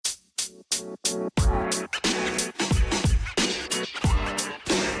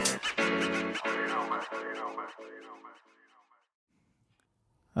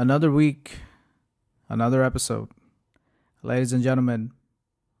Another week, another episode. Ladies and gentlemen,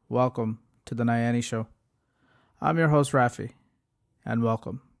 welcome to the Nayani Show. I'm your host, Rafi, and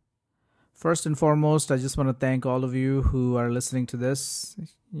welcome. First and foremost, I just want to thank all of you who are listening to this.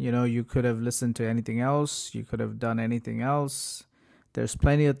 You could have listened to anything else, you could have done anything else. There's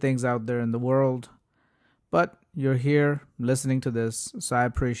plenty of things out there in the world, but you're here listening to this, so I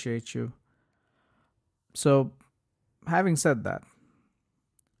appreciate you. So, having said that,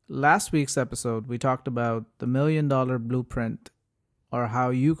 last week's episode, we talked about the $1 million blueprint, or how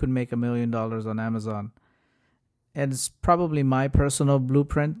you could make $1 million on Amazon. And it's probably my personal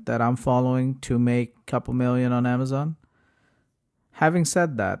blueprint that I'm following to make a couple million on Amazon. Having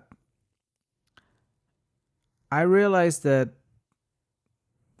said that, I realized that,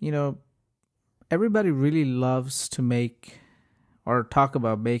 everybody really loves to make or talk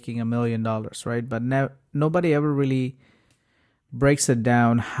about making $1 million, right? But nobody ever really breaks it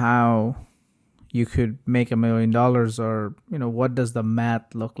down how you could make $1 million, or what does the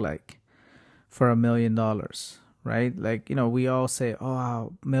math look like for $1 million, right? Like, we all say,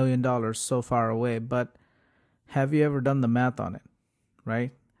 oh, $1 million so far away, but have you ever done the math on it,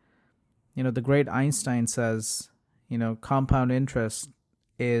 right? The great Einstein says, compound interest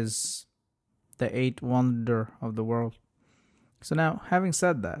is the eighth wonder of the world. So now, having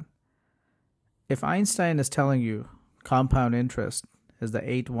said that, if Einstein is telling you compound interest is the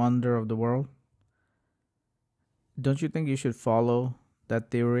eighth wonder of the world, don't you think you should follow that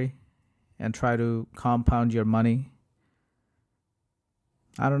theory and try to compound your money?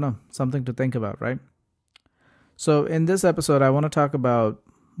 I don't know, something to think about, right? So in this episode, I want to talk about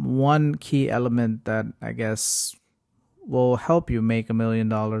one key element that I guess will help you make $1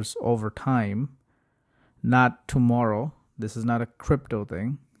 million over time, not tomorrow. This is not a crypto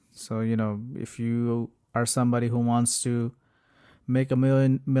thing. So, if you are somebody who wants to make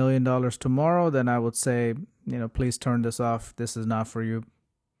 $1 million tomorrow, then I would say, please turn this off. This is not for you.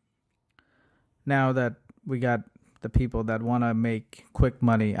 Now that we got the people that want to make quick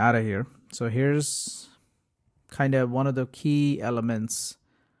money out of here. So here's kind of one of the key elements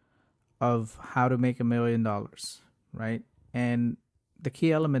of how to make $1 million, right? And the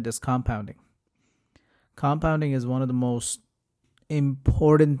key element is compounding. Compounding is one of the most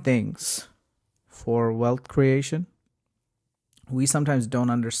important things for wealth creation. We sometimes don't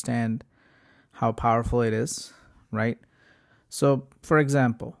understand how powerful it is, right? So, for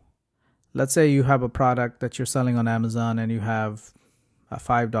example, let's say you have a product that you're selling on Amazon and you have a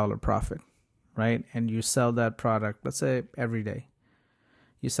 $5 profit, right? And you sell that product, let's say every day.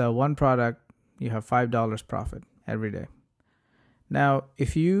 You sell one product, you have $5 profit every day. Now,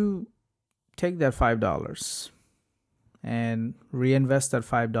 if you take that $5 and reinvest that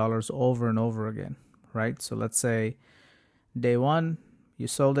 $5 over and over again, right? So let's say day one, you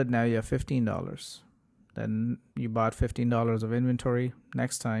sold it, now you have $15. Then you bought $15 of inventory.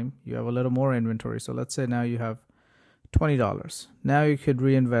 Next time, you have a little more inventory. So let's say now you have $20. Now you could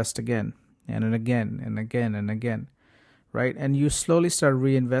reinvest again and again and again and again, right? And you slowly start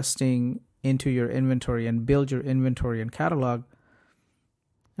reinvesting into your inventory and build your inventory and catalog.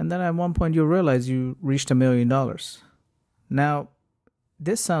 And then at one point you realize you reached $1 million. Now,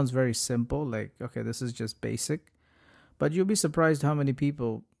 this sounds very simple, like, okay, this is just basic, but you'll be surprised how many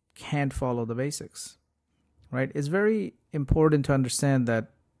people can't follow the basics, right? It's very important to understand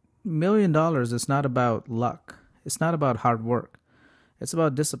that $1 million is not about luck. It's not about hard work. It's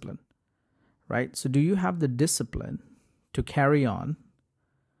about discipline, right? So do you have the discipline to carry on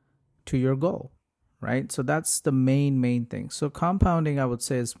to your goal, right? So that's the main thing. So compounding, I would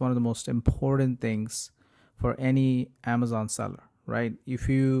say, is one of the most important things for any Amazon seller, right? If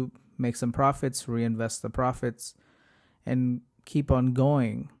you make some profits, reinvest the profits, and keep on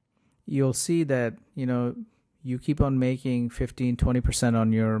going, you'll see that, you keep on making 15-20%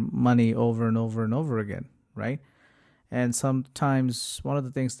 on your money over and over and over again, right? And sometimes one of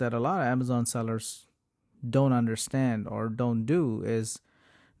the things that a lot of Amazon sellers don't understand or don't do is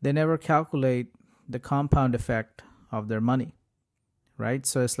they never calculate the compound effect of their money, right?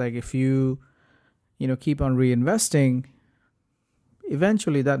 So it's like if you keep on reinvesting,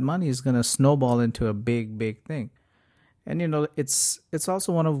 eventually that money is going to snowball into a big thing. And it's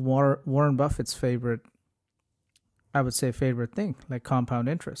also one of Warren Buffett's favorite thing, like compound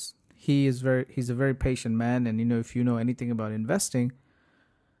interest. He's a very patient man, and if you know anything about investing,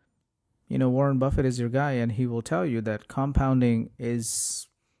 Warren Buffett is your guy, and he will tell you that compounding is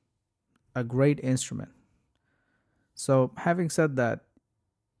a great instrument. So having said that,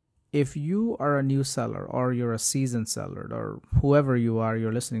 if you are a new seller or you're a seasoned seller or whoever you are,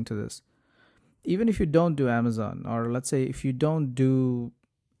 you're listening to this, even if you don't do Amazon, or let's say if you don't do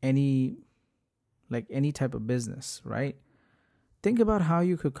any type of business, right? Think about how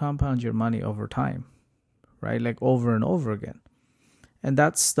you could compound your money over time, right? Like over and over again. And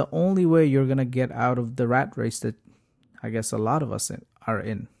that's the only way you're going to get out of the rat race that I guess a lot of us are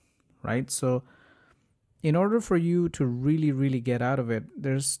in, right? So in order for you to really, really get out of it,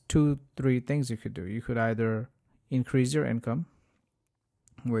 there's 2-3 things you could do. You could either increase your income,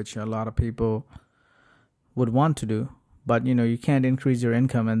 which a lot of people would want to do, but you can't increase your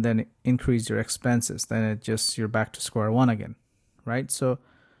income and then increase your expenses. Then you're back to square one again, right? So,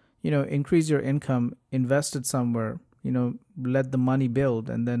 increase your income, invest it somewhere, let the money build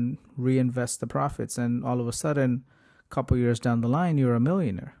and then reinvest the profits. And all of a sudden, a couple years down the line, you're a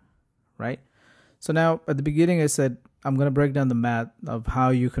millionaire, right? So now at the beginning, I said, I'm going to break down the math of how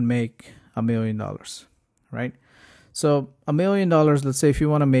you can make $1 million, right? So $1 million, let's say if you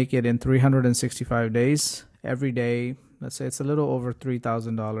want to make it in 365 days, every day, let's say it's a little over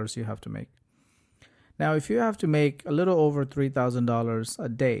 $3,000 you have to make. Now, if you have to make a little over $3,000 a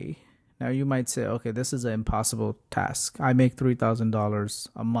day, now you might say, okay, this is an impossible task. I make $3,000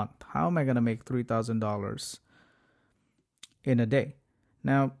 a month. How am I going to make $3,000 in a day?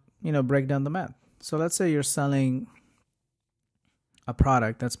 Now, break down the math. So let's say you're selling a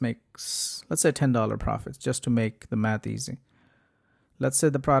product that makes, let's say $10 profits, just to make the math easy. Let's say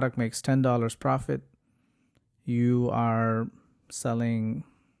the product makes $10 profit. You are selling,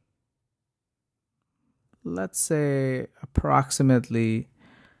 let's say approximately,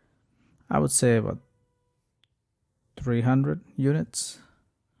 I would say about 300 units,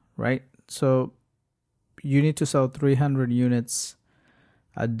 right? So you need to sell 300 units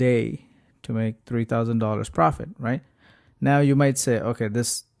a day to make $3,000 profit, right? Now you might say, okay,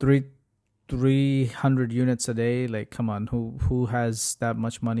 this 300 units a day, like, come on, who has that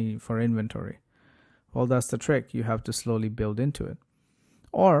much money for inventory? Well, that's the trick. You have to slowly build into it.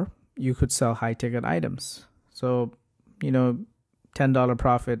 Or you could sell high ticket items. So, $10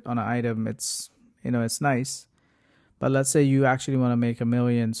 profit on an item, it's nice. But let's say you actually want to make $1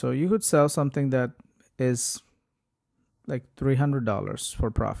 million. So you could sell something that is like $300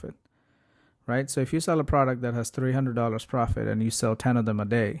 for profit, right? So if you sell a product that has $300 profit and you sell 10 of them a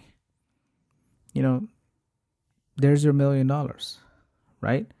day, there's your $1 million,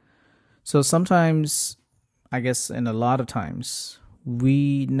 right? So sometimes, I guess in a lot of times,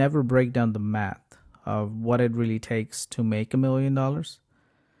 we never break down the math of what it really takes to make $1 million,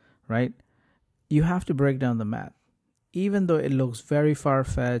 right? You have to break down the math. Even though it looks very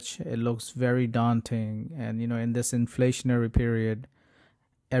far-fetched, it looks very daunting, and in this inflationary period,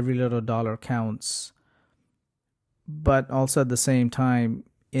 every little dollar counts. But also at the same time,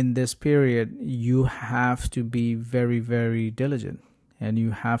 in this period, you have to be very, very diligent, and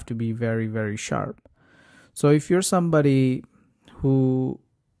you have to be very, very sharp. So if you're somebody who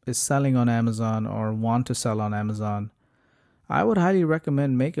is selling on Amazon or want to sell on Amazon, I would highly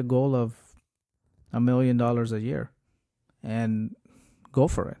recommend make a goal of $1 million a year and go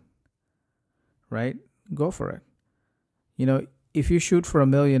for it, right? Go for it. If you shoot for $1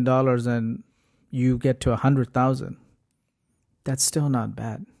 million and you get to 100,000, that's still not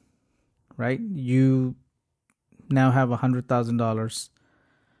bad, right? You now have $100,000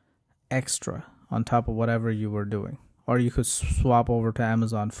 extra on top of whatever you were doing. Or you could swap over to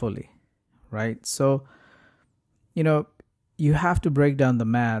Amazon fully, right? So, you have to break down the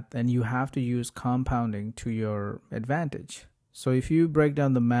math and you have to use compounding to your advantage. So if you break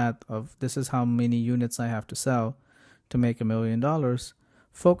down the math of this is how many units I have to sell to make $1 million,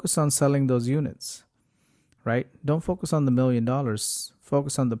 focus on selling those units, right? Don't focus on the $1 million.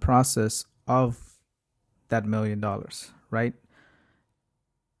 Focus on the process of that $1 million, right?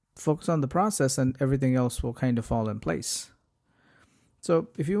 Focus on the process and everything else will kind of fall in place. So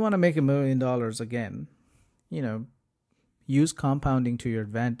if you want to make $1 million again, use compounding to your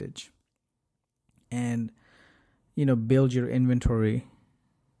advantage and, build your inventory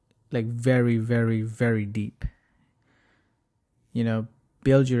like very, very, very deep.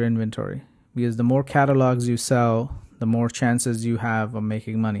 Build your inventory because the more catalogs you sell, the more chances you have of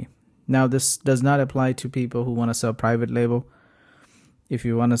making money. Now, this does not apply to people who want to sell private label. If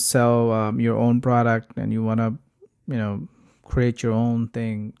you want to sell your own product and you want to, create your own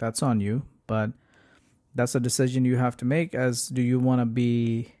thing, that's on you. But that's a decision you have to make as do you want to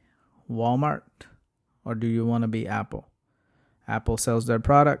be Walmart or do you want to be Apple? Apple sells their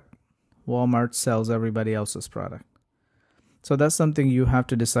product. Walmart sells everybody else's product. So that's something you have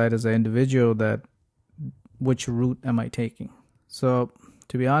to decide as an individual that which route am I taking? So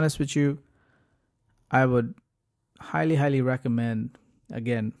To be honest with you, I would highly, highly recommend,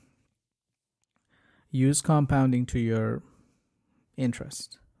 again, use compounding to your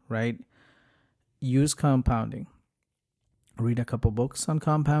interest, right? Use compounding. Read a couple books on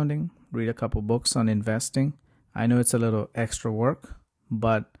compounding, read a couple books on investing. I know it's a little extra work,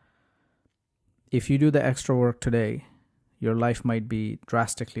 but if you do the extra work today, your life might be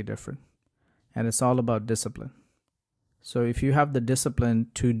drastically different. And it's all about discipline. So if you have the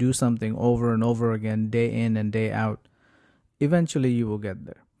discipline to do something over and over again, day in and day out, eventually you will get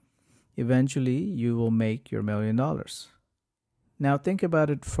there. Eventually you will make your $1 million. Now think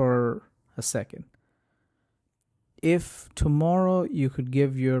about it for a second. If tomorrow you could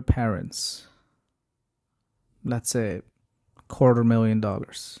give your parents, let's say,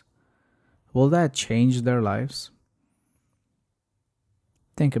 $250,000, will that change their lives?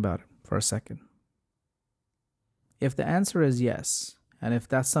 Think about it for a second. If the answer is yes, and if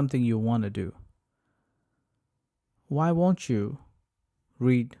that's something you want to do, why won't you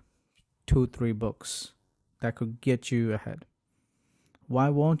read 2-3 books that could get you ahead? Why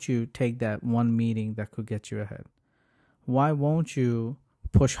won't you take that one meeting that could get you ahead? Why won't you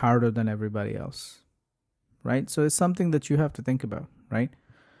push harder than everybody else? Right? So it's something that you have to think about, right?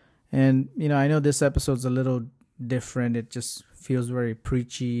 And, I know this episode's a little different. It just feels very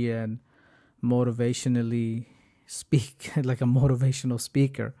preachy and motivationally like a motivational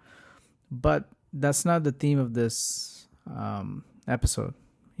speaker. But that's not the theme of this episode.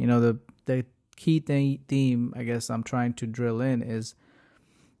 The key theme, I guess I'm trying to drill in is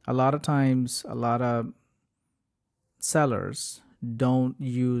a lot of times, a lot of sellers don't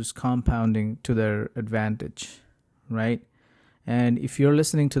use compounding to their advantage, right? And if you're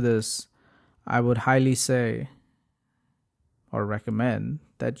listening to this, I would highly say or recommend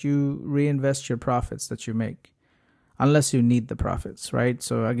that you reinvest your profits that you make, unless you need the profits, right?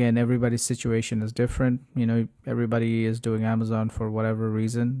 So again, everybody's situation is different. Everybody is doing Amazon for whatever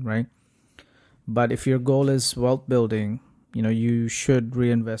reason, right? But if your goal is wealth building, you should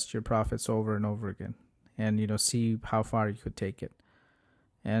reinvest your profits over and over again and, see how far you could take it.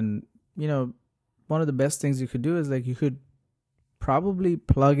 And, one of the best things you could do is you could probably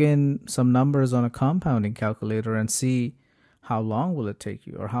plug in some numbers on a compounding calculator and see how long will it take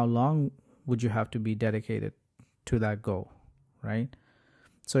you, or how long would you have to be dedicated to that goal, right?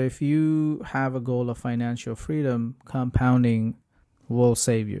 So if you have a goal of financial freedom, compounding will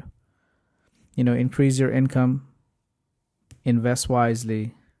save you. Increase your income, invest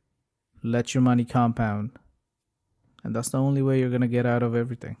wisely, let your money compound, and that's the only way you're going to get out of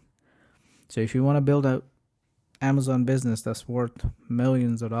everything. So if you want to build a Amazon business that's worth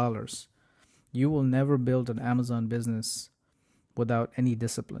millions of dollars, you will never build an Amazon business without any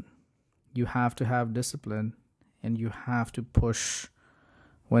discipline. You have to have discipline, and you have to push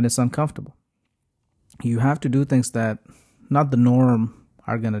when it's uncomfortable. You have to do things that not the norm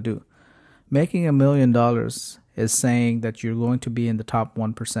are going to do. Making $1 million is saying that you're going to be in the top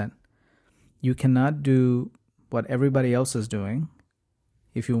 1%. You cannot do what everybody else is doing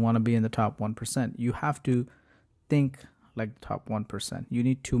if you want to be in the top 1%. You have to think like the top 1%. You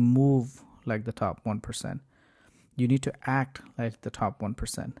need to move like the top 1%. You need to act like the top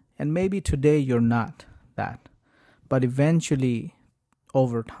 1%. And maybe today you're not that. But eventually,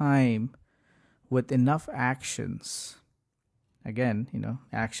 over time, with enough actions, again,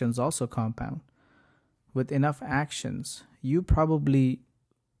 actions also compound. With enough actions, you probably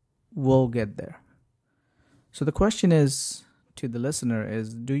will get there. So the question is to the listener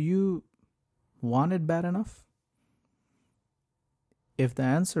is, do you want it bad enough? If the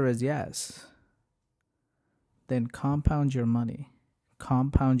answer is yes, then compound your money,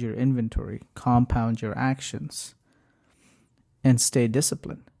 compound your inventory, compound your actions, and stay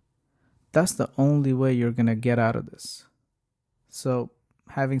disciplined. That's the only way you're going to get out of this. So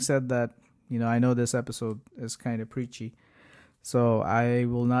having said that, I know this episode is kind of preachy, so I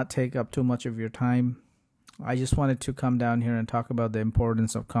will not take up too much of your time. I just wanted to come down here and talk about the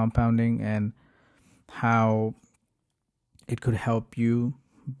importance of compounding and how it could help you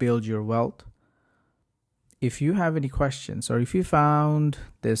build your wealth. If you have any questions, or if you found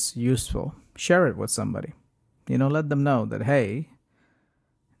this useful, share it with somebody. Let them know that, hey,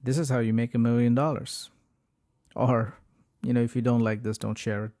 this is how you make $1 million. Or, if you don't like this, don't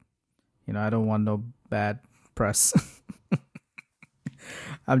share it. I don't want no bad press.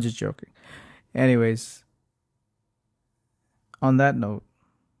 I'm just joking. Anyways, on that note,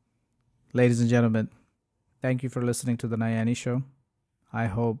 ladies and gentlemen, thank you for listening to the Nayani Show. I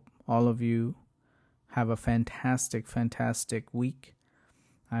hope all of you have a fantastic, fantastic week.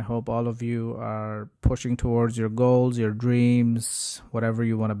 I hope all of you are pushing towards your goals, your dreams, whatever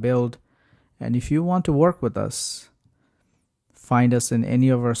you want to build. And if you want to work with us, find us in any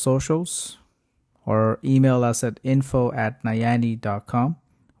of our socials or email us at info@nayani.com.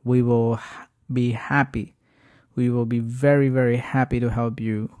 We will be happy. We will be very, very happy to help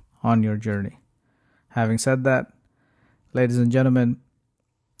you on your journey. Having said that, ladies and gentlemen,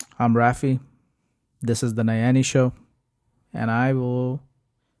 I'm Rafi. This is the Nayani Show, and I will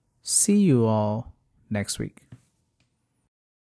see you all next week.